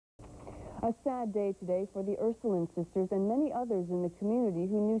A sad day today for the Ursuline sisters and many others in the community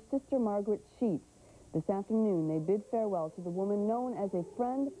who knew Sister Margaret Sheets. This afternoon, they bid farewell to the woman known as a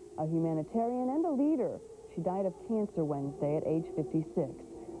friend, a humanitarian, and a leader. She died of cancer Wednesday at age 56.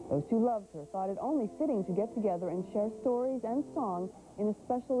 Those who loved her thought it only fitting to get together and share stories and song in a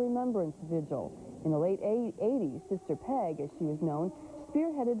special remembrance vigil. In the late 80s, Sister Peg, as she was known,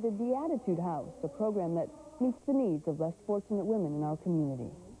 spearheaded the Beatitude House, a program that meets the needs of less fortunate women in our community.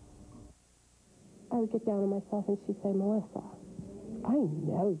 I would get down on myself and she'd say, Melissa, I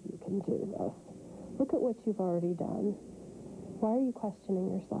know you can do this. Look at what you've already done. Why are you questioning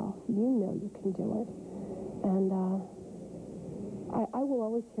yourself? You know you can do it. And I will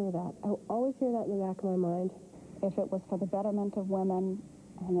always hear that. I will always hear that in the back of my mind. If it was for the betterment of women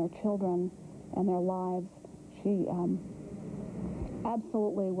and their children and their lives, she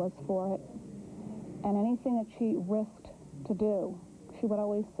absolutely was for it. And anything that she risked to do, she would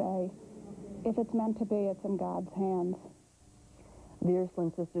always say, if it's meant to be, it's in God's hands. The Ursuline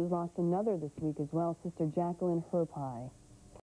sisters lost another this week as well, Sister Jacqueline Herpie.